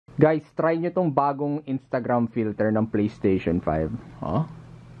Guys, try nyo tong bagong Instagram filter ng PlayStation 5. Oh?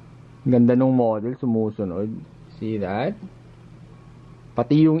 Ganda nung model, sumusunod. See that?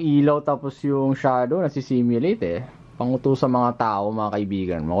 Pati yung ilaw tapos yung shadow nasisimulate eh. Panguto sa mga tao, mga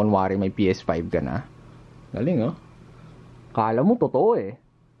kaibigan mo. Kunwari may PS5 ka na. Galing oh. Kala mo totoo eh.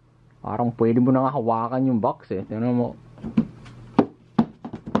 Parang pwede mo na nga hawakan yung box eh. Tignan mo.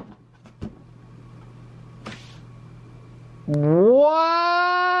 What?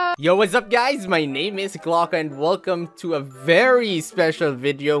 Yo, what's up guys? My name is GLOCO and welcome to a very special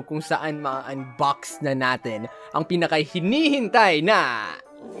video kung saan ma-unbox na natin ang pinaka-hinihintay na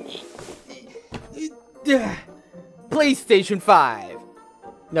PlayStation 5.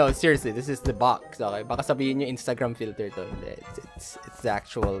 No, seriously, this is the box, okay? Baka sabihin nyo Instagram filter to. It's the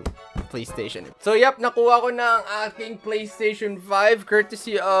actual PlayStation. So, yep, nakuha ko na ang aking PlayStation 5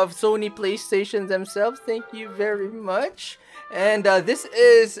 courtesy of Sony PlayStation themselves. Thank you very much. And this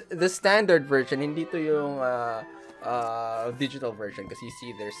is the standard version. Hindi to yung digital version because you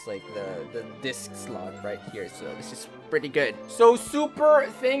see there's like the disc slot right here. So this is pretty good. So super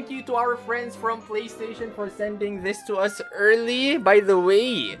thank you to our friends from PlayStation for sending this to us early. By the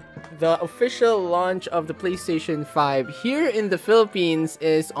way, the official launch of the PlayStation 5 here in the Philippines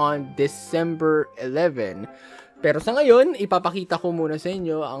is on December 11. Pero sa ngayon, ipapakita ko muna sa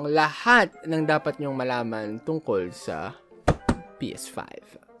inyo ang lahat ng dapat nyong malaman tungkol sa PS5.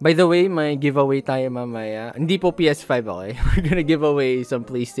 By the way, may giveaway tayo mamaya. Hindi po PS5, okay? We're gonna give away some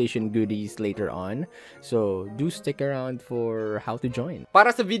PlayStation goodies later on. So, do stick around for how to join. Para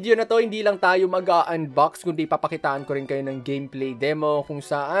sa video na to, hindi lang tayo mag-unbox, kundi papakitaan ko rin kayo ng gameplay demo kung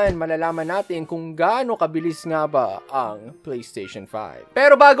saan malalaman natin kung gaano kabilis nga ba ang PlayStation 5.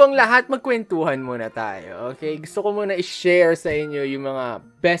 Pero bago ang lahat, magkwentuhan muna tayo, okay? Gusto ko muna i-share sa inyo yung mga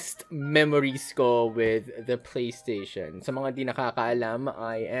best memories ko with the PlayStation. Sa mga di nakakaalam,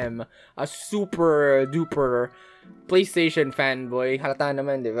 I am a super duper PlayStation fanboy. Halata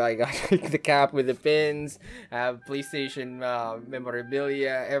naman, di ba? I got like, the cap with the pins, PlayStation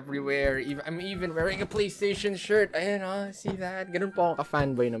memorabilia everywhere. I'm even wearing a PlayStation shirt. Ayan, oh, see that? Ganun po ako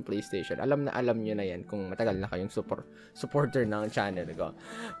ka-fanboy ng PlayStation. Alam na alam nyo na yan kung matagal na kayong supporter ng channel ko.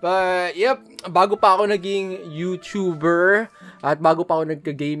 But, yep, bago pa ako naging YouTuber at bago pa ako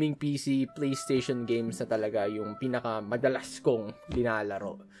nagka-gaming PC, PlayStation games na talaga yung pinaka-madalas kong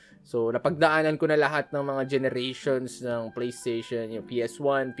linalaro. So, napagdaanan ko na lahat ng mga generations ng PlayStation, yung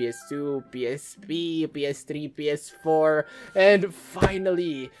PS1, PS2, PSP, PS3, PS4, and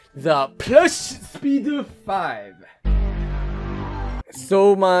finally, the Plus Speed 5.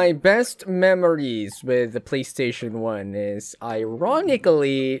 So, my best memories with the PlayStation 1 is,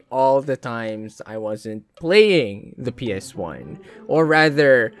 ironically, all the times I wasn't playing the PS1. Or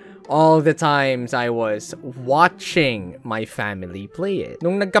rather, all the times I was watching my family play it.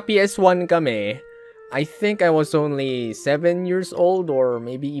 Nung nagka-PS1 kami, I think I was only 7 years old or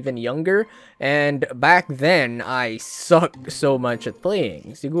maybe even younger. And back then, I sucked so much at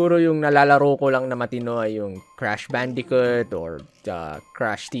playing. Siguro yung nalalaro ko lang na matino ay yung Crash Bandicoot or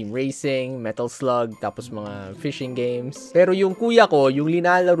Crash Team Racing, Metal Slug, tapos mga fishing games. Pero yung kuya ko, yung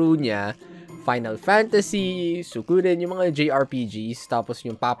linalaro niya, Final Fantasy, Suikoden, yung mga JRPGs. Tapos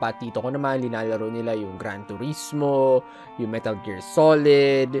yung papa at tito ko naman, linalaro nila yung Gran Turismo, yung Metal Gear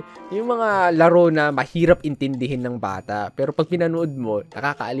Solid, yung mga laro na mahirap intindihin ng bata. Pero pag pinanood mo,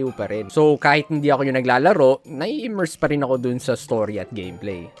 nakakaaliw pa rin. So kahit hindi ako yung naglalaro, nai-immerse pa rin ako dun sa story at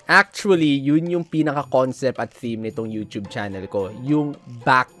gameplay. Actually, yun yung pinaka-concept at theme nitong YouTube channel ko, yung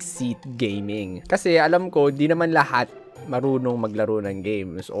backseat gaming. Kasi alam ko, di naman lahat marunong maglaro ng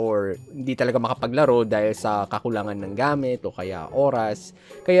games or hindi talaga makapaglaro dahil sa kakulangan ng gamit o kaya oras.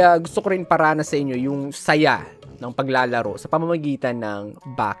 Kaya gusto ko rin parana sa inyo yung saya ng paglalaro sa pamamagitan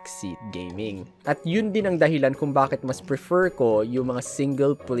ng backseat gaming. At yun din ang dahilan kung bakit mas prefer ko yung mga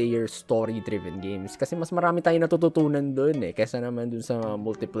single-player story-driven games. Kasi mas marami tayong natututunan dun eh, kesa naman dun sa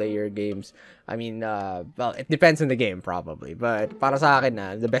multiplayer games. I mean, well, it depends on the game probably. But para sa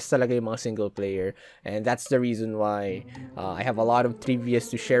akin the best talaga yung mga single-player. And that's the reason why I have a lot of trivias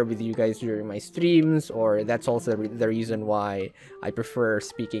to share with you guys during my streams. Or that's also the reason why I prefer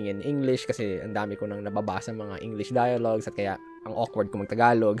speaking in English. Kasi ang dami ko nang nababasa mga English dialogues at kaya ang awkward ko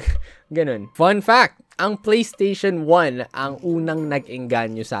mag-Tagalog. Ganun. Fun fact, ang PlayStation 1 ang unang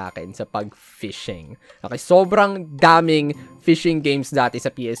nag-engganyo sa akin sa pag-fishing. Okay, sobrang daming fishing games dati sa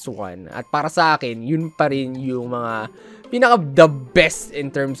PS1 at para sa akin, yun pa rin yung mga pinaka-the best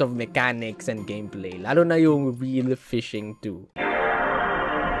in terms of mechanics and gameplay. Lalo na yung real fishing 2.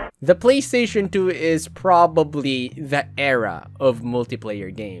 The PlayStation 2 is probably the era of multiplayer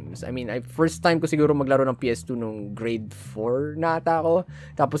games. I mean, first time ko siguro maglaro ng PS2 nung grade 4 na ata ako.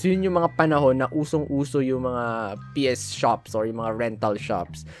 Tapos yun yung mga panahon na usong-uso yung mga PS shops or yung mga rental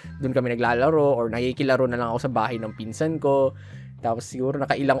shops. Doon kami naglalaro or nakikilaro na lang ako sa bahay ng pinsan ko. Tapos siguro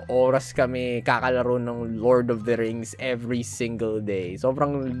nakailang oras kami kakalaro ng Lord of the Rings every single day.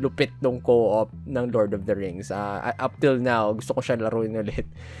 Sobrang lupit nung co-op ng Lord of the Rings. Up till now, gusto ko siya laruin ulit.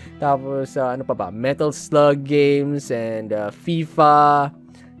 Tapos, ano pa ba? Metal Slug games and FIFA,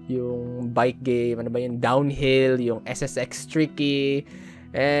 yung bike game, ano ba yun? Downhill, yung SSX Tricky.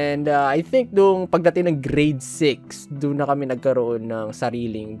 And I think nung pagdating ng grade 6, doon na kami nagkaroon ng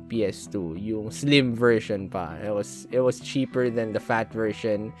sariling PS2, yung slim version pa. It was cheaper than the fat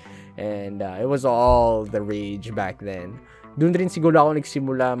version and it was all the rage back then. Doon rin siguro ako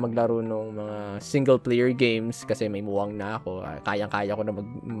nagsimula maglaro ng mga single player games kasi may muwang na ako. Kayang-kaya ko na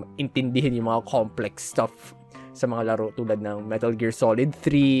mag-intindihin yung mga complex stuff sa mga laro tulad ng Metal Gear Solid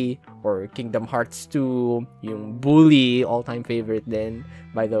 3 or Kingdom Hearts 2, yung Bully, all-time favorite din,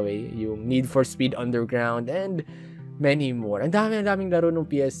 by the way, yung Need for Speed Underground, and many more. Ang daming laro nung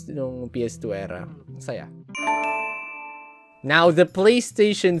PS2 era. Saya. Now, the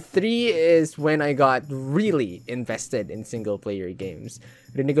PlayStation 3 is when I got really invested in single-player games.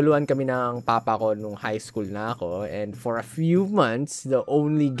 Riniguluhan kami ng papa ko nung high school na ako, and for a few months, the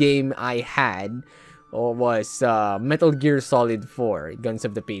only game I had was Metal Gear Solid 4, Guns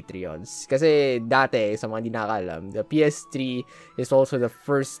of the Patriots. Kasi dati, sa mga hindi nakakalam, the PS3 is also the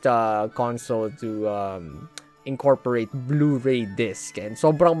first console to incorporate Blu-ray disc. And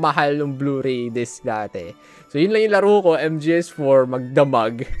sobrang mahal ng Blu-ray disc dati. So yun lang yung laro ko, MGS4,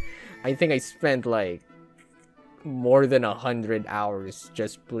 magdamag. I think I spent like more than 100 hours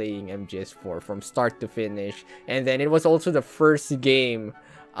just playing MGS4 from start to finish. And then it was also the first game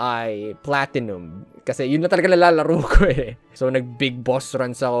I platinum. Kasi yun na talaga nalalaro ko eh. So nag-big boss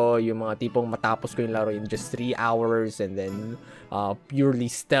runs ako. Yung mga tipong matapos ko yung laro in just 3 hours. And then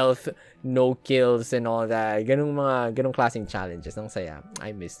purely stealth, no kills and all that. Ganong klaseng challenges. Ang saya.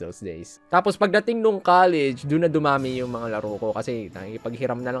 I miss those days. Tapos pagdating nung college, doon na dumami yung mga laro ko. Kasi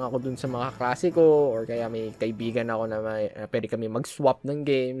nakikipaghiram na lang ako dun sa mga klase ko. Or kaya may kaibigan ako na pwede kami mag-swap ng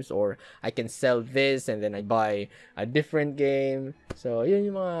games. Or I can sell this and then I buy a different game. So yun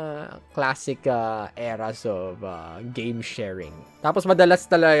yung mga classic eras of game sharing. Tapos madalas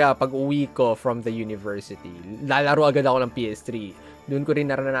talaga pag uwi ko from the university, lalaro agad ako ng PS3. Doon ko rin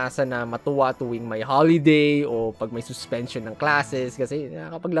naranasan na matuwa tuwing may holiday o pag may suspension ng classes kasi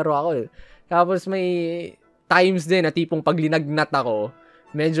nakakapaglaro ako. Tapos may times din na tipong pag linagnat ako,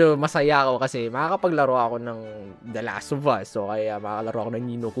 medyo masaya ako kasi makakapaglaro ako ng The Last of Us. So kaya makakalaro ako ng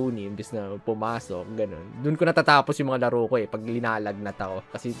Ni no Kuni imbis na pumasok, ganun. Doon ko natatapos yung mga laro ko pag linalagnat ako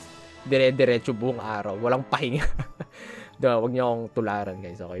kasi dire-diretso buong araw, walang pahinga. Wag niyo akong tularan,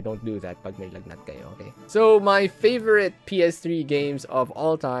 guys. Okay, don't do that pag may lagnat kayo, okay? So, my favorite PS3 games of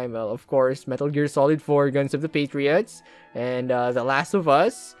all time, well, of course, Metal Gear Solid 4, Guns of the Patriots, and The Last of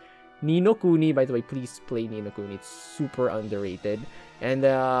Us, Ni no Kuni. By the way, please play Ni no Kuni. It's super underrated. And,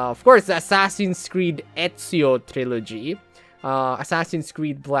 of course, the Assassin's Creed Ezio trilogy, Assassin's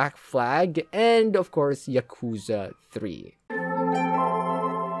Creed Black Flag, and, of course, Yakuza 3.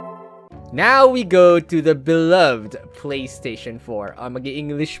 Now we go to the beloved PlayStation 4.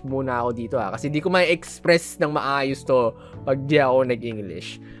 Mag-i-English muna ako dito kasi di ko ma-express ng maayos to pag di ako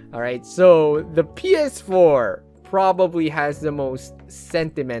nag-English. Alright, so the PS4 probably has the most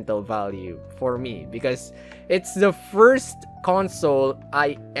sentimental value for me because it's the first console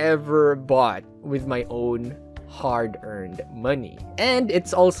I ever bought with my own hard-earned money. And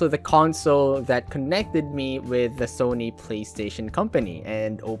it's also the console that connected me with the Sony PlayStation company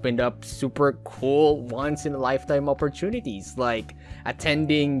and opened up super cool once-in-a-lifetime opportunities like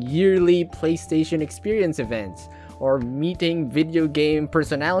attending yearly PlayStation experience events or meeting video game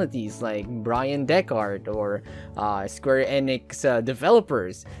personalities like Brian Deckard or Square Enix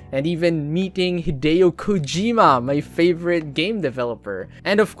developers, and even meeting Hideo Kojima, my favorite game developer,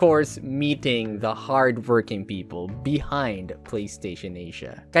 and of course, meeting the hardworking people behind PlayStation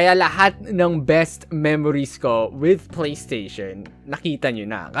Asia. Kaya lahat ng best memories ko with PlayStation, nakita nyo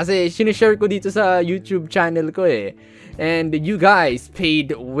na. Kasi sinishare ko dito sa YouTube channel ko eh. And you guys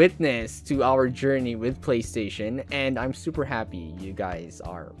paid witness to our journey with PlayStation, and I'm super happy you guys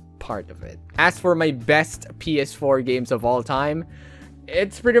are part of it. As for my best PS4 games of all time,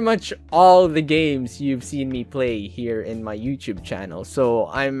 it's pretty much all the games you've seen me play here in my YouTube channel. So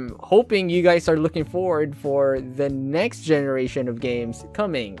I'm hoping you guys are looking forward for the next generation of games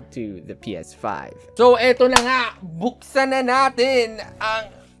coming to the PS5. So eto na nga, buksan na natin ang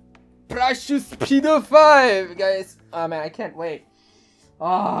Precious P5, guys. Oh man, I can't wait.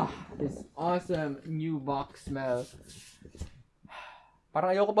 This awesome new box smell.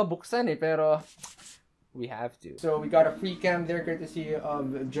 Parang ayoko pa buksan eh, pero we have to. So we got a free cam there courtesy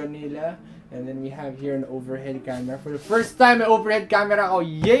of Janila. And then we have here an overhead camera. For the first time, an overhead camera. Oh,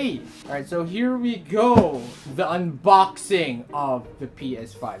 yay! Alright, so here we go. The unboxing of the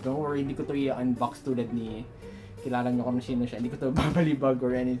PS5. Don't worry, hindi ko to i-unbox tulad ni kilala nyo kung sino siya. Hindi ko to babalibag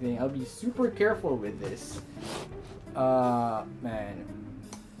or anything. I'll be super careful with this. Man.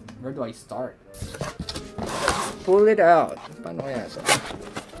 Where do I start? Pull it out. Paano kaya? So,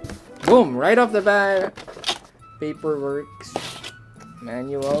 boom! Right off the bat. Paperworks.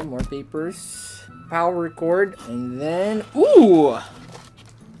 Manual, more papers, power cord, and then ooh,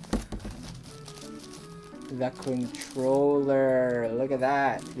 the controller. Look at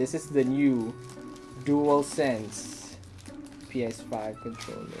that. This is the new DualSense PS5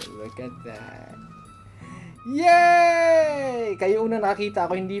 controller. Look at that. Yay! Kayo una nakita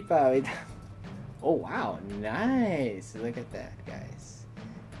ako, hindi pa. Wait. Oh wow, nice. Look at that, guys.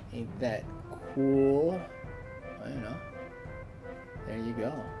 Ain't that cool? I don't know. There you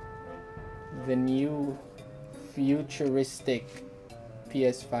go. The new futuristic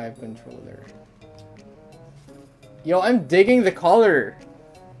PS5 controller. Yo, I'm digging the color.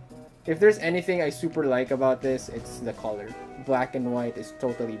 If there's anything I super like about this, it's the color. Black and white is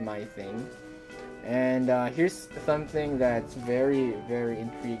totally my thing. And here's something that's very, very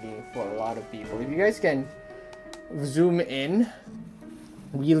intriguing for a lot of people. If you guys can zoom in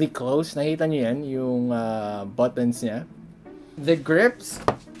really close, nakita nyo yan, yung buttons niya. The grips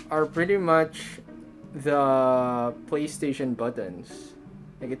are pretty much the PlayStation buttons.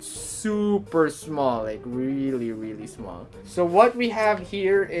 Like, it's super small, like really, really small. So what we have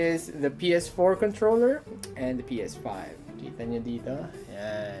here is the PS4 controller and the PS5. Kita nyo dito?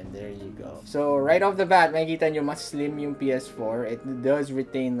 Yan, there you go. So right off the bat, makikita nyo mas slim yung PS4. It does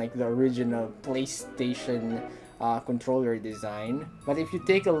retain like the original PlayStation controller design. But if you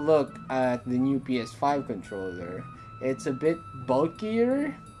take a look at the new PS5 controller, it's a bit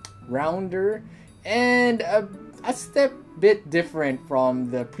bulkier, rounder, and a step bit different from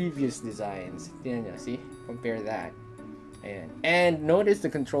the previous designs. See? Compare that. And notice the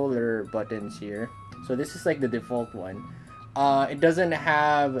controller buttons here. So this is like the default one. It doesn't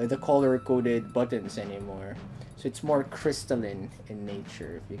have the color-coded buttons anymore. So it's more crystalline in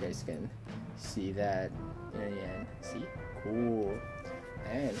nature, if you guys can see that. See? Cool.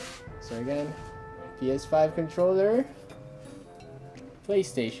 And so again, PS5 controller,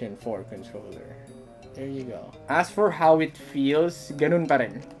 PlayStation 4 controller. There you go. As for how it feels, ganun pa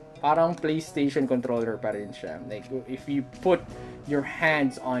rin. Parang PlayStation controller pa rin siya. Like, if you put your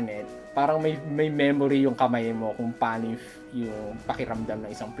hands on it, parang may memory yung kamay mo kung paano yung pakiramdam ng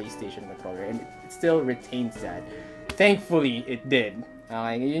isang PlayStation controller. And it still retains that. Thankfully, it did.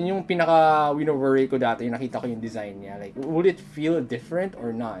 Okay, yun yung pinaka wino-worry ko dati, yung nakita ko yung design niya. Like, would it feel different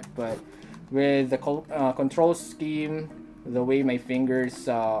or not? But with the control scheme, the way my fingers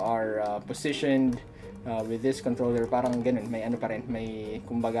are positioned with this controller, parang ganun, may ano pa rin, may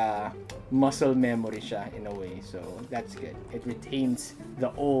kumbaga muscle memory siya in a way. So that's good. It retains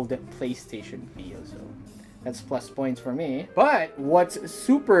the old PlayStation feel. So that's plus points for me. But what's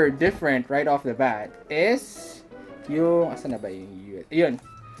super different right off the bat is yung, asan na ba yung US? Yun.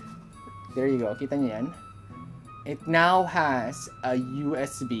 There you go. Kita niyo yan? It now has a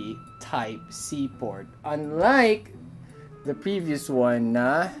USB Type-C port. Unlike the previous one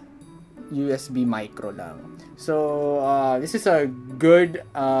na USB micro lang. So this is a good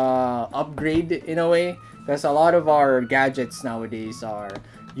upgrade in a way, because a lot of our gadgets nowadays are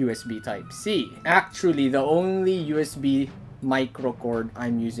USB Type-C. Actually, the only USB micro cord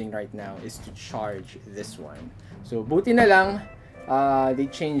I'm using right now is to charge this one. So buti na lang they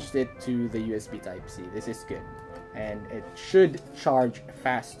changed it to the USB Type-C. This is good. And it should charge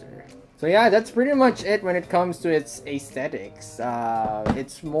faster. So yeah, that's pretty much it when it comes to its aesthetics.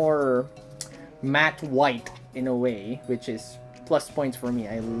 It's more matte white in a way, which is plus points for me.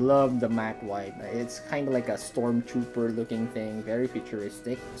 I love the matte white. It's kind of like a stormtrooper looking thing, very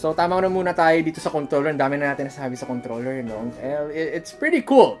futuristic. So tama na muna tayo dito sa controller. Ang dami na natin nasabi sa controller, you know. It's pretty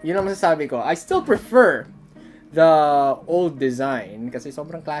cool. Yun ang masasabi ko. I still prefer the old design kasi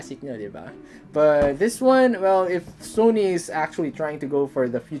sobrang classic niya, di ba? But this one, well, if Sony is actually trying to go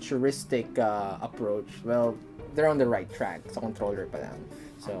for the futuristic approach, well, they're on the right track sa controller pa lang.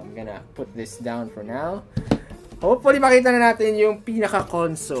 So I'm gonna put this down for now. Hopefully makita na natin yung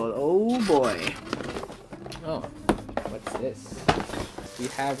pinaka-console. Oh boy. Oh, what's this? We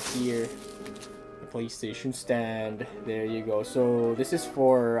have here a PlayStation stand. There you go. So this is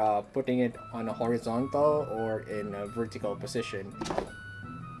for putting it on a horizontal or in a vertical position.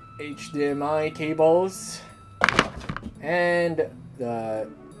 HDMI cables and the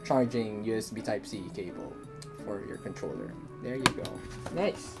charging USB Type-C cable for your controller. There you go.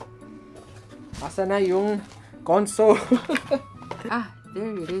 Nice. Asa na yung console? Ah,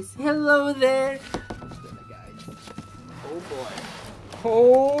 there it is. Hello there. Guys. Oh boy.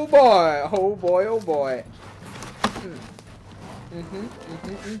 Oh boy. Oh boy. Oh boy.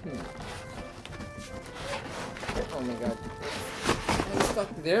 Oh my god. I'm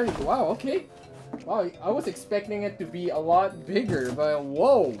stuck there. Wow, okay. Wow, I was expecting it to be a lot bigger, but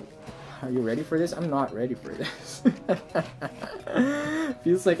whoa. Are you ready for this? I'm not ready for this.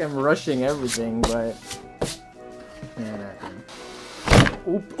 Feels like I'm rushing everything, but...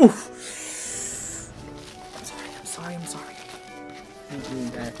 Oof, oof. I'm sorry.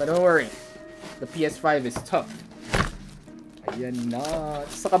 But don't worry. The PS5 is tough. Ayan na.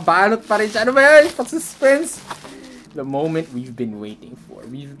 Saka balot pa rin siya. Ano ba yan? Pag-suspense. The moment we've been waiting for.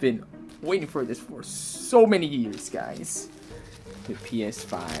 We've been waiting for this for so many years, guys. The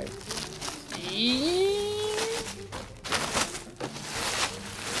PS5.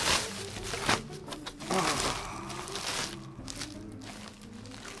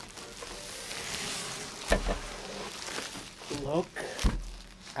 Look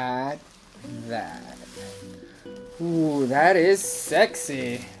at that. Ooh, that is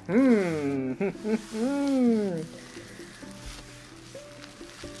sexy.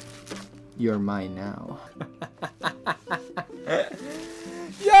 You're mine now.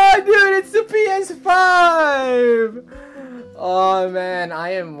 Yeah, dude, it's the PS5! Oh man,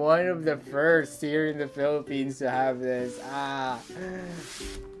 I am one of the first here in the Philippines to have this.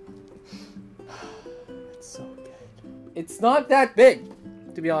 It's so good. It's not that big,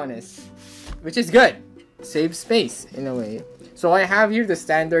 to be honest, which is good. Saves space in a way. So I have here the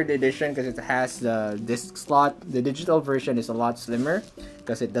standard edition because it has the disc slot. The digital version is a lot slimmer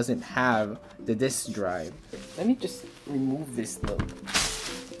because it doesn't have the disc drive. Let me just remove this though.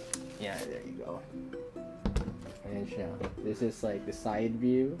 Yeah, there you go. And this is like the side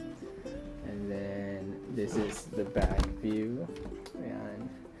view, and then this is the back view,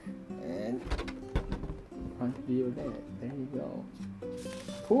 and front view there. There you go.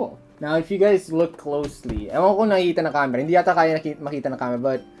 Cool. Now, if you guys look closely, ewan ko nakikita na camera. Hindi yata kaya makita na camera,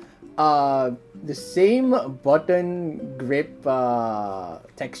 but the same button grip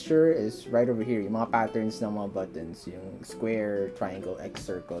texture is right over here. Yung mga patterns ng mga buttons, yung square, triangle, X,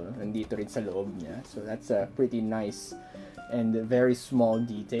 circle, nandito rin sa loob niya. So that's a pretty nice and very small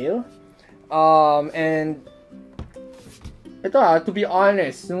detail. And ito to be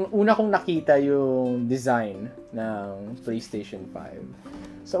honest, nung una kong nakita yung design ng PlayStation 5,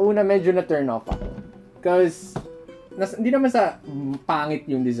 sa una medyo na-turn off ako. Because hindi naman sa pangit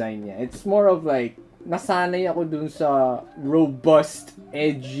yung design niya. It's more of like, nasanay ako dun sa robust,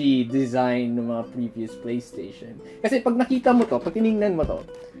 edgy design ng mga previous PlayStation. Kasi pag nakita mo to, pag tinignan mo to,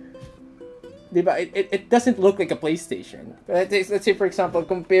 diba, it doesn't look like a PlayStation. Let's say for example,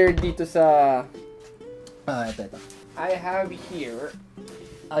 compared dito sa... ito. I have here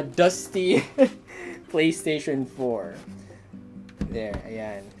a dusty PlayStation 4. There,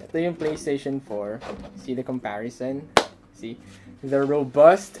 ayan. Ito yung PlayStation 4. See the comparison? See? The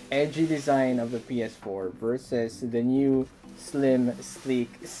robust, edgy design of the PS4 versus the new, slim, sleek,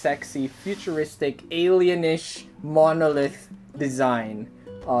 sexy, futuristic, alienish, monolith design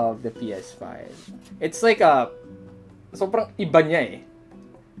of the PS5. It's like a... sobrang iba niya eh.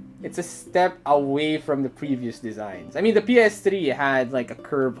 It's a step away from the previous designs. I mean, the PS3 had like a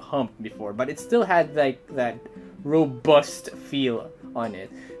curved hump before, but it still had like that robust feel on it.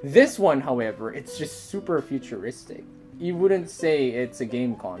 This one, however, it's just super futuristic. You wouldn't say it's a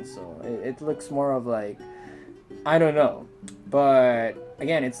game console. It looks more of like, I don't know. But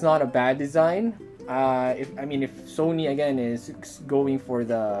again, it's not a bad design. If Sony again is going for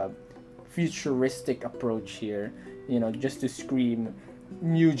the futuristic approach here, you know, just to scream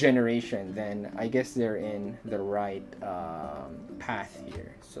new generation, then I guess they're in the right path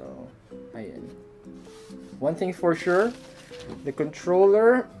here. So, ayan. One thing for sure, the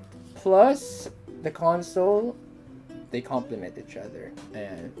controller plus the console, they complement each other.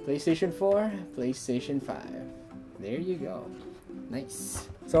 And PlayStation 4, PlayStation 5. There you go. Nice.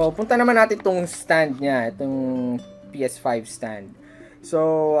 So, punta naman natin itong stand niya, itong PS5 stand.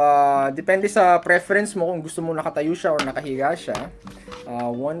 So, depende sa preference mo kung gusto mo nakatayo siya or nakahiga siya.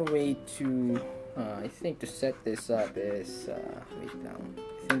 One way to, I think to set this up is, wait lang.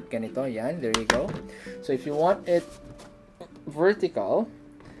 I think ganito, yan, there you go. So, if you want it vertical,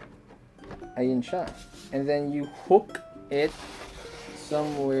 Ayun siya. And then you hook it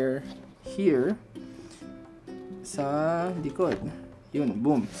somewhere here sa likod. Yun,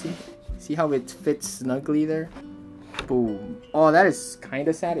 boom. See how it fits snugly there? Boom. Oh, that is kind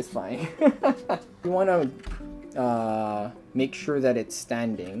of satisfying. You want to make sure that it's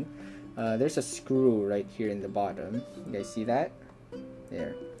standing. There's a screw right here in the bottom. You guys see that?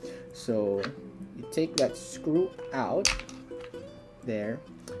 There. So you take that screw out there,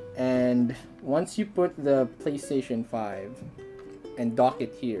 and once you put the PlayStation 5 and dock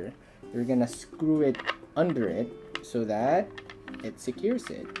it here, you're gonna screw it under it so that it secures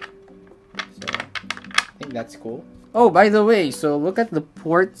it. So I think that's cool. Oh, by the way, so look at the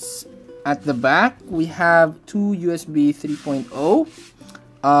ports at the back. We have two USB 3.0.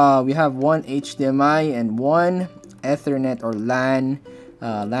 We have one HDMI and one Ethernet or LAN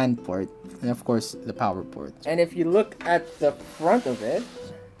port, and of course the power port. And if you look at the front of it,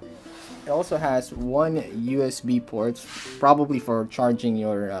 it also has one USB port, probably for charging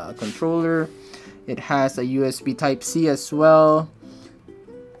your controller. It has a USB Type-C as well,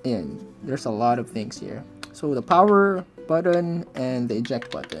 and there's a lot of things here. So the power button and the eject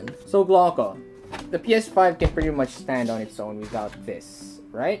button. So GLOCO, the PS5 can pretty much stand on its own without this,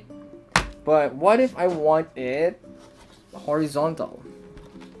 right? But what if I want it horizontal?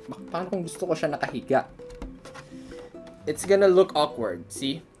 Paano kung gusto ko siya nakahiga? It's gonna look awkward,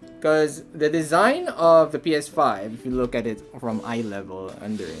 see? Because the design of the PS5, if you look at it from eye level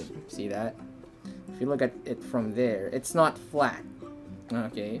under it, see that? If you look at it from there, it's not flat.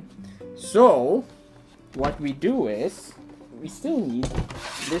 Okay? So, what we do is, we still need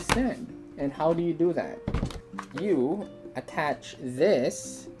this stand. And how do you do that? You attach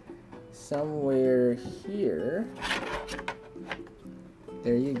this somewhere here.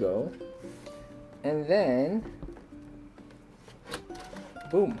 There you go. And then,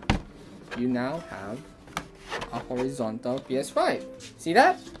 boom. You now have a horizontal PS5. See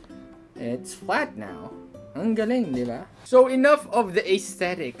that? It's flat now. Ang galing, di ba? So enough of the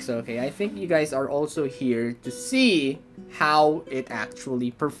aesthetics, okay? I think you guys are also here to see how it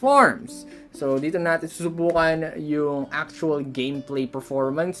actually performs. So dito natin susubukan yung actual gameplay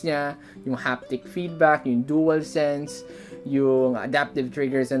performance niya, yung haptic feedback, yung DualSense, yung adaptive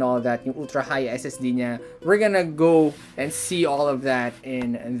triggers and all that, yung ultra high SSD niya. We're gonna go and see all of that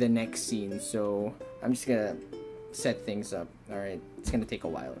in the next scene. So I'm just gonna set things up. Alright, it's gonna take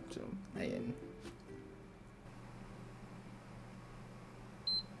a while. So ayan.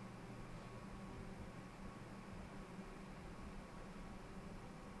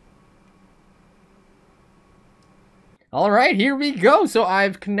 Alright, here we go. So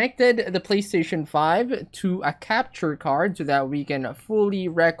I've connected the PlayStation 5 to a capture card so that we can fully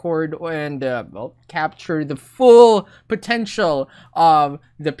record and well, capture the full potential of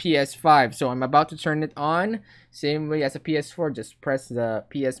the PS5. So I'm about to turn it on. Same way as a PS4, just press the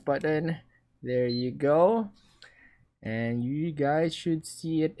PS button. There you go. And you guys should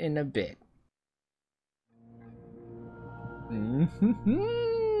see it in a bit.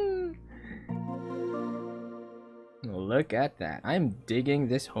 Look at that. I'm digging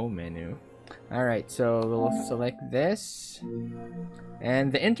this home menu. Alright, so we'll select this.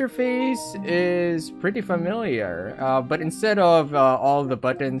 And the interface is pretty familiar. But instead of all the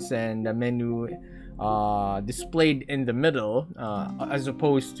buttons and the menu displayed in the middle, as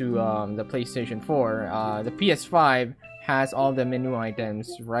opposed to the PlayStation 4, the PS5 has all the menu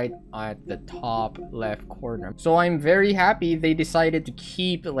items right at the top left corner. So I'm very happy they decided to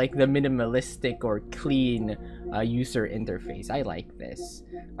keep like the minimalistic or clean user interface. I like this.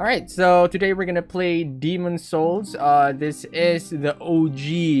 Alright, so today we're gonna play Demon's Souls. This is the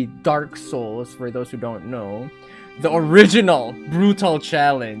OG Dark Souls, for those who don't know. The original brutal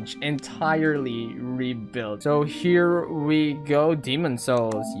challenge, entirely rebuilt. So here we go, Demon's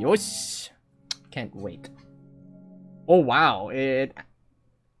Souls. Yosh! Can't wait. Oh wow, it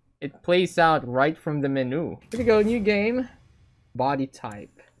plays out right from the menu. Here we go, new game. Body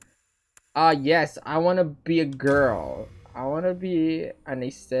type. Yes, I wanna be a girl. I wanna be an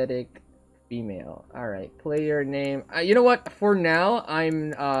aesthetic female. Alright, player name. You know what? For now,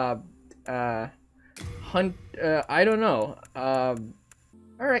 I'm I don't know.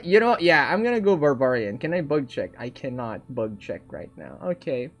 Alright, you know what? Yeah, I'm gonna go Barbarian. Can I bug check? I cannot bug check right now.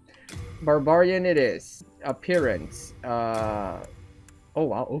 Okay. Barbarian it is. Appearance. Oh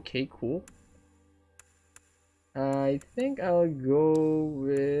wow, okay, cool. I think I'll go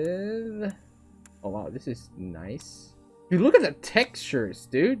with... Oh wow, this is nice. Dude, look at the textures,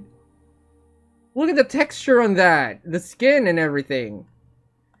 dude. Look at the texture on that. The skin and everything.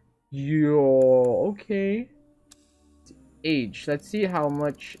 Yo, okay. Age. Let's see how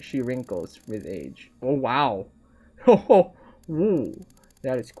much she wrinkles with age. Oh, wow. Oh, woo.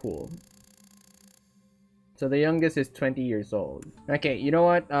 That is cool. So the youngest is 20 years old. Okay, you know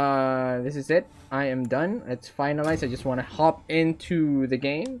what? This is it. I am done. Let's finalize. I just want to hop into the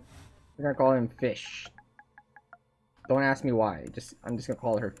game. We're gonna call him Fish. Don't ask me why. I'm just gonna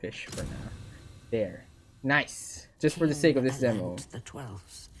call her Fish for now. There. Nice. Just for the sake of this demo. The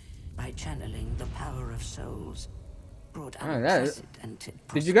 12th, by channeling the power of souls, brought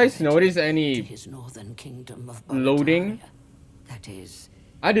did you guys notice any his northern kingdom of loading? That is,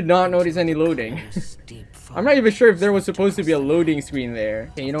 I did not notice any loading. I'm not even sure if there was supposed to be a loading screen there.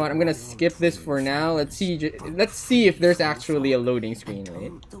 Okay, you know what? I'm gonna skip this for now. Let's see if there's actually a loading screen,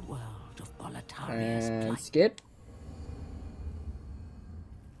 right? And skip.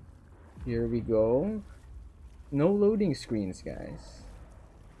 Here we go. No loading screens, guys.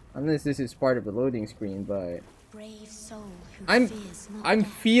 Unless this is part of the loading screen, but I'm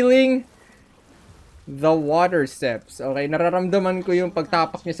feeling the water steps. Okay, nararamdaman ko yung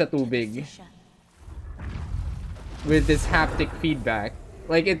pagtapak niya sa tubig with this haptic feedback.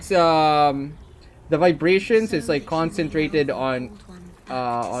 Like it's the vibrations is like concentrated on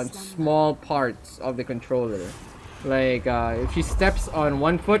small parts of the controller. Like if she steps on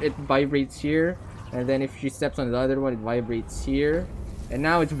one foot, it vibrates here, and then if she steps on the other one, it vibrates here, and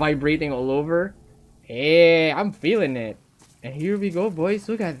now it's vibrating all over. Hey, I'm feeling it. And here we go, boys.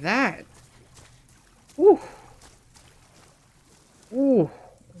 Look at that. Ooh. Ooh.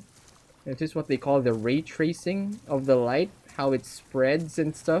 This is what they call the ray tracing of the light, how it spreads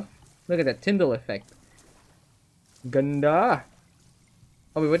and stuff. Look at that Tyndall effect. Ganda.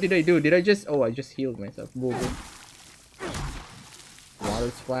 Oh wait, what did I do? Did I just... Oh, I just healed myself. Boom, boom.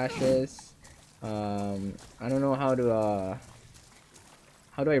 Water splashes. I don't know how to...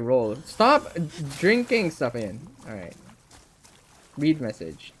 How do I roll? Stop drinking stuff in. Alright. Read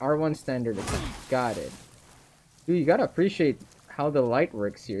message. R1 standard attack. Got it. Dude, you gotta appreciate how the light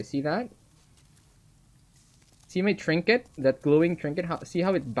works here. See that? See my trinket? That glowing trinket? See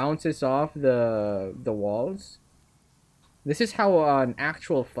how it bounces off the walls? This is how an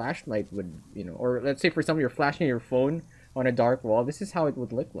actual flashlight would, you know, or let's say for example you're flashing your phone on a dark wall. This is how it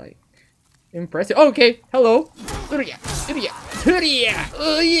would look like. Impressive. Oh, okay. Hello. Oh yeah.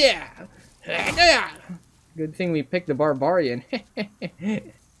 Good thing we picked the barbarian.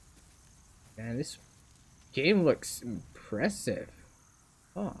 Man, this game looks impressive.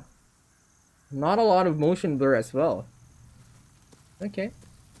 Oh. Not a lot of motion blur as well. Okay.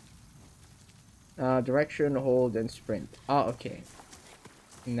 Direction, hold, and sprint. Oh, okay.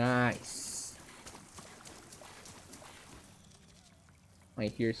 Nice. I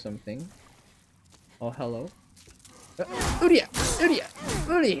hear something. Oh, hello.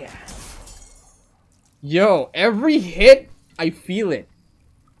 Yo, every hit, I feel it.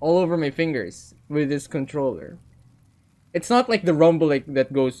 All over my fingers with this controller. It's not like the rumble like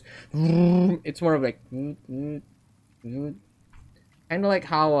that goes... It's more of like... Kind of like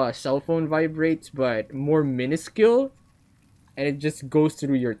how a cell phone vibrates, but more minuscule. And it just goes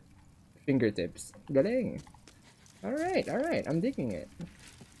through your fingertips. Galing. Alright, alright. I'm digging it.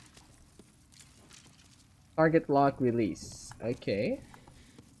 Target lock release. Okay.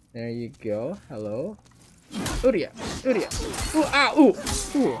 There you go. Hello. Uria. Ooh, ah, ooh.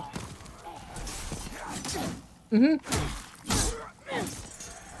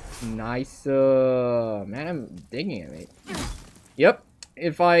 Nice. Man, I'm digging it, mate. Yep.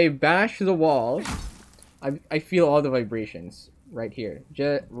 If I bash the wall, I feel all the vibrations right here.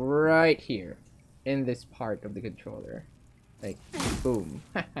 Just right here. In this part of the controller. Like, boom.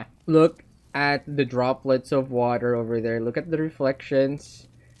 Look at the droplets of water over there. Look at the reflections.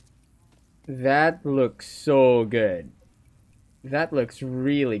 That looks so good. That looks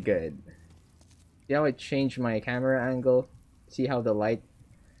really good. See how I changed my camera angle? See how the light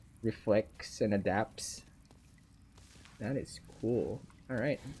reflects and adapts? That is cool.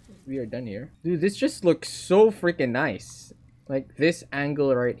 Alright, we are done here. Dude, this just looks so freaking nice. Like this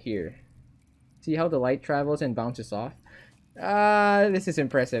angle right here. See how the light travels and bounces off? This is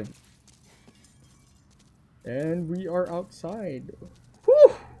impressive. And we are outside.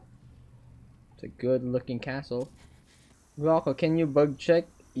 Whew! It's a good looking castle. GLOCO, can you bug check?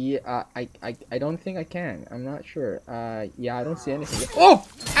 Yeah, I don't think I can. I'm not sure. Yeah, I don't see anything. Oh!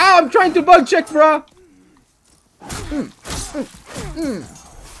 Ow! I'm trying to bug check, bro!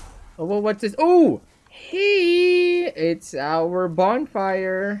 Oh, well, what's this? Oh! Hey! It's our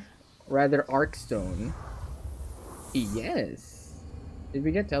bonfire. Rather, Arkstone. Yes. Did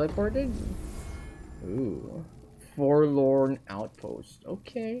we get teleported? Ooh. Forlorn Outpost.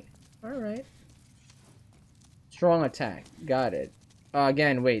 Okay. Alright. Let's Strong attack. Got it.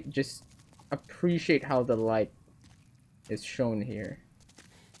 Again, wait. Just appreciate how the light is shown here.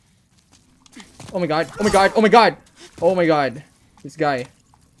 Oh my god. Oh my god. Oh my god. Oh my god. This guy.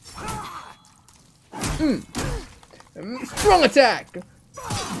 Strong attack.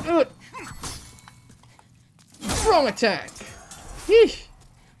 Strong attack. Yeesh.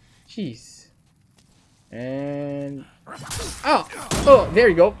 Jeez. And oh, there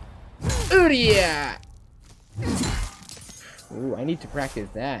you go. Ooh, yeah. Ooh, I need to practice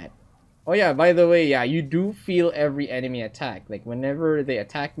that. Oh yeah, by the way, yeah, you do feel every enemy attack. Like whenever they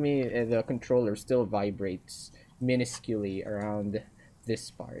attack me, the controller still vibrates minusculely around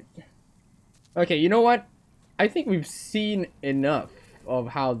this part. Okay, you know what? I think we've seen enough of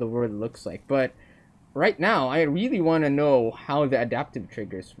how the world looks like, but right now I really want to know how the adaptive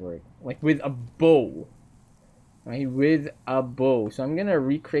triggers work. Like with a bow. Right, with a bow. So I'm gonna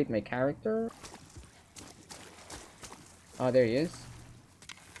recreate my character. Oh, there he is.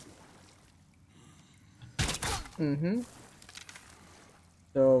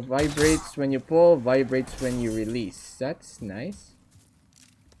 So vibrates when you pull, vibrates when you release. That's nice.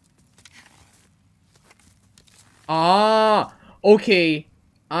 Ah, okay.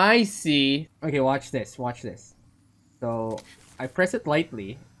 I see. Okay, watch this. Watch this. So I press it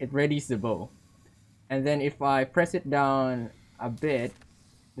lightly, it readies the bow. And then if I press it down a bit,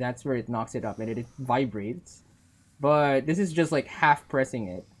 that's where it knocks it up and it vibrates. But this is just like half pressing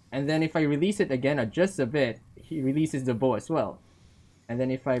it. And then if I release it again just a bit, he releases the bow as well. And then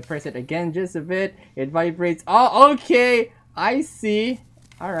if I press it again just a bit, it vibrates. Oh, okay, I see.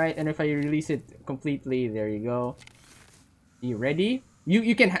 All right, and if I release it completely, there you go. You ready?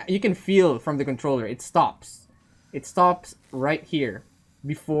 You can feel from the controller. It stops. It stops right here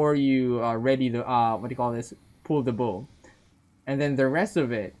before you are ready to what do you call this? Pull the bow. And then the rest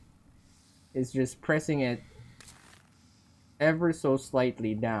of it is just pressing it ever so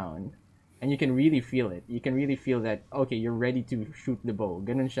slightly down. And you can really feel it. You can really feel that, okay, you're ready to shoot the bow.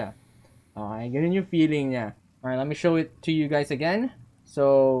 Ganun siya. Ganun yung feeling niya. Alright, let me show it to you guys again.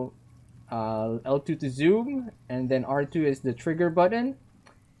 So, L2 to zoom, and then R2 is the trigger button.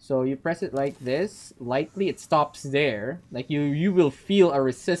 So you press it like this, lightly, it stops there. Like you will feel a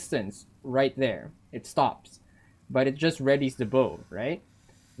resistance right there. It stops. But it just readies the bow, right?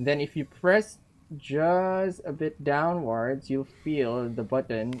 And then if you press just a bit downwards, you'll feel the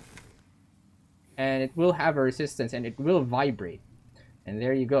button and it will have a resistance and it will vibrate. And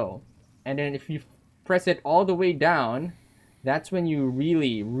there you go. And then if you press it all the way down, that's when you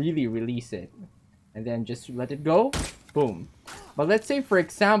really release it. And then just let it go. Boom. But let's say, for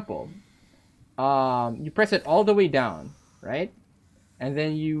example, you press it all the way down, right? And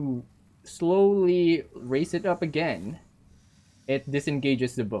then you slowly raise it up again. It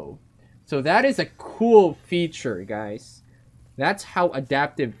disengages the bow. So that is a cool feature, guys. That's how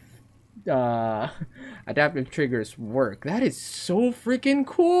adaptive triggers work. That is so freaking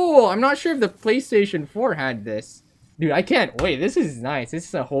cool. I'm not sure if the PlayStation 4 had this. Dude, I can't wait. This is nice. This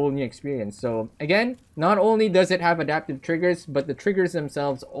is a whole new experience. So again, not only does it have adaptive triggers, but the triggers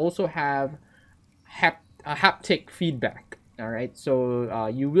themselves also have haptic feedback. All right, so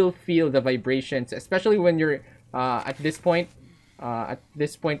you will feel the vibrations, especially when you're at this point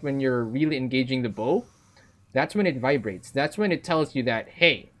when you're really engaging the bow. That's when it vibrates. That's when it tells you that,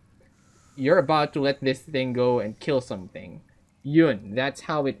 hey, you're about to let this thing go and kill something. Yun, that's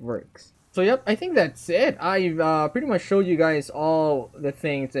how it works. So yep, I think that's it. I've pretty much showed you guys all the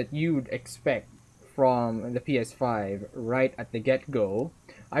things that you'd expect from the PS5 right at the get-go.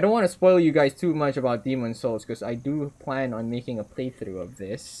 I don't want to spoil you guys too much about Demon's Souls because I do plan on making a playthrough of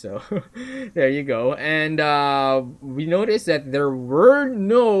this. So there you go. And we noticed that there were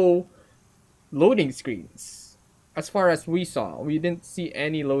no loading screens. As far as we saw, we didn't see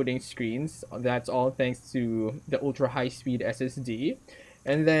any loading screens. That's all thanks to the ultra high-speed SSD.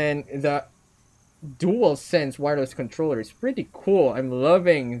 And then the DualSense wireless controller is pretty cool. I'm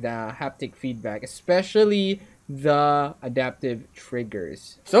loving the haptic feedback, especially the adaptive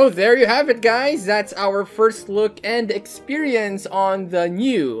triggers. So there you have it, guys. That's our first look and experience on the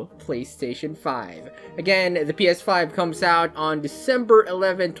new PlayStation 5. Again, the PS5 comes out on December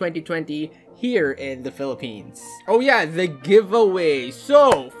 11, 2020 here in the Philippines. Oh yeah, the giveaway.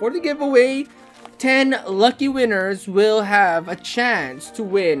 So for the giveaway, 10 lucky winners will have a chance to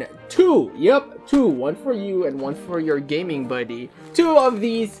win two, one for you and one for your gaming buddy. Two of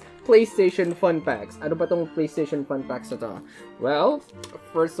these PlayStation Fun Packs. Ano ba tong PlayStation Fun Packs na to? Well,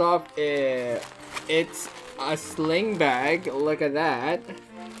 first off, it's a sling bag. Look at that.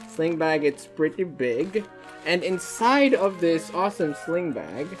 Sling bag, it's pretty big. And inside of this awesome sling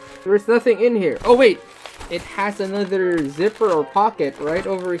bag, there's nothing in here. Oh wait, it has another zipper or pocket right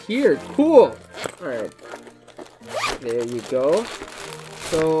over here. Cool. Alright. There you go.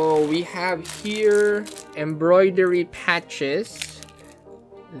 So we have here embroidery patches.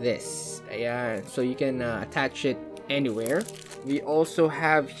 This. Ayan. So you can attach it anywhere. We also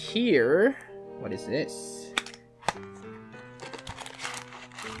have here, what is this?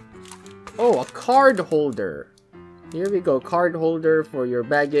 Oh, a card holder. Here we go, card holder for your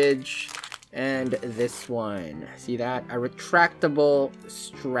baggage. And this one, see that? A retractable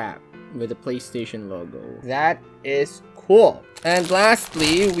strap with the PlayStation logo. That is cool. And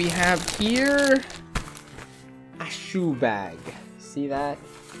lastly, we have here a shoe bag. See that?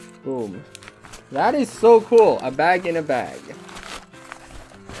 Boom. That is so cool. A bag in a bag.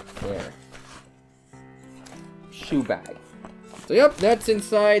 There. Shoe bag. So yep, that's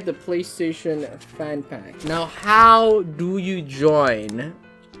inside the PlayStation fan pack. Now, how do you join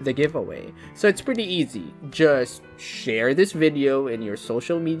the giveaway? So it's pretty easy. Just share this video in your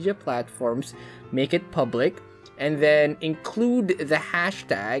social media platforms, make it public, and then include the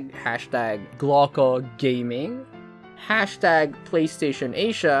hashtag GLOCO Gaming, hashtag PlayStation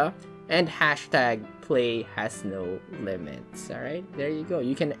Asia, and hashtag play has no limits. Alright, there you go.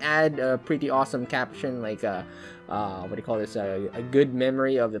 You can add a pretty awesome caption like what do you call this, a good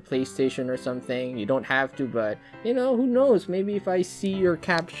memory of the PlayStation or something. You don't have to, but you know, who knows, maybe if I see your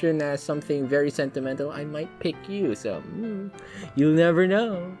caption as something very sentimental, I might pick you. So you'll never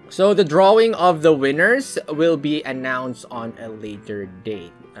know. So the drawing of the winners will be announced on a later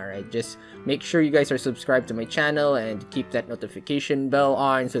date. Alright, just make sure you guys are subscribed to my channel and keep that notification bell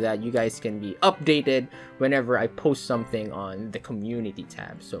on so that you guys can be updated whenever I post something on the community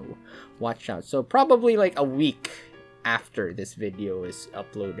tab. So watch out. So probably like a week after this video is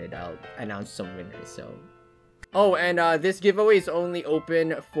uploaded, I'll announce some winners. So oh, and this giveaway is only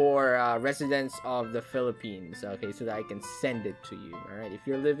open for residents of the Philippines. Okay, so that I can send it to you. Alright, if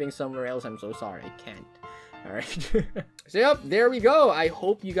you're living somewhere else, I'm so sorry, I can't. Alright. So yep, there we go. I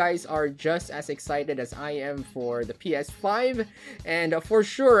hope you guys are just as excited as I am for the PS5. And for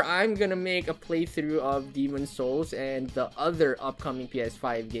sure, I'm gonna make a playthrough of Demon's Souls and the other upcoming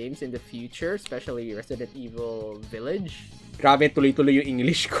PS5 games in the future, especially Resident Evil Village. Grabe, tuloy-tuloy yung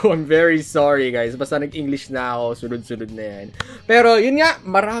English ko. I'm very sorry, guys. Basta nag-English na ako, sunod-sunod na yan. Pero, yun nga,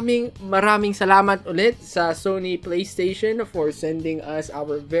 maraming salamat ulit sa Sony PlayStation for sending us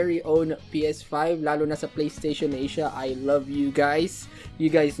our very own PS5, lalo na sa PlayStation Asia. I love you guys. You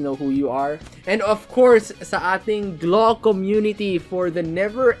guys know who you are. And of course, sa ating GLOCO community for the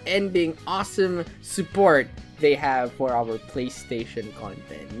never-ending awesome support they have for our PlayStation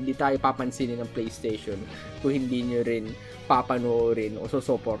content. Hindi tayo papansinin ng PlayStation kung hindi nyo rin papanoorin o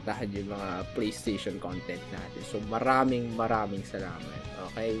susuportahan yung mga PlayStation content natin. So maraming salamat.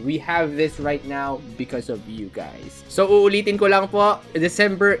 Okay, we have this right now because of you guys. So uulitin ko lang po,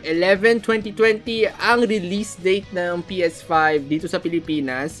 December 11, 2020 ang release date ng PS5 dito sa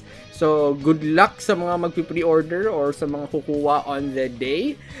Pilipinas. So good luck sa mga magpi-pre-order or sa mga kukuha on the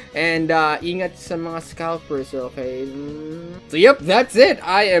day. And ingat sa mga scalpers, okay? So yep, that's it.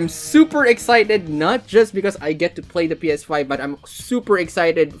 I am super excited, not just because I get to play the PS5, but I'm super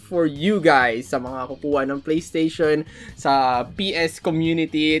excited for you guys, sa mga kukuha ng PlayStation, sa PS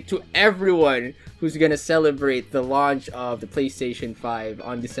community, to everyone who's gonna celebrate the launch of the PlayStation 5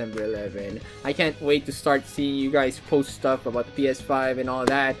 on December 11. I can't wait to start seeing you guys post stuff about the PS5 and all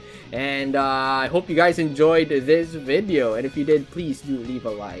that. And I hope you guys enjoyed this video. And if you did, please do leave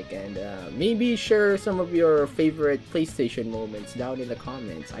a like. And maybe share some of your favorite PlayStation moments down in the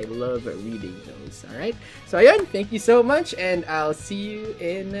comments. I love reading those. Alright? So ayun, thank you so much. And I'll see you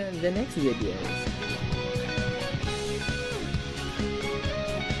in the next videos.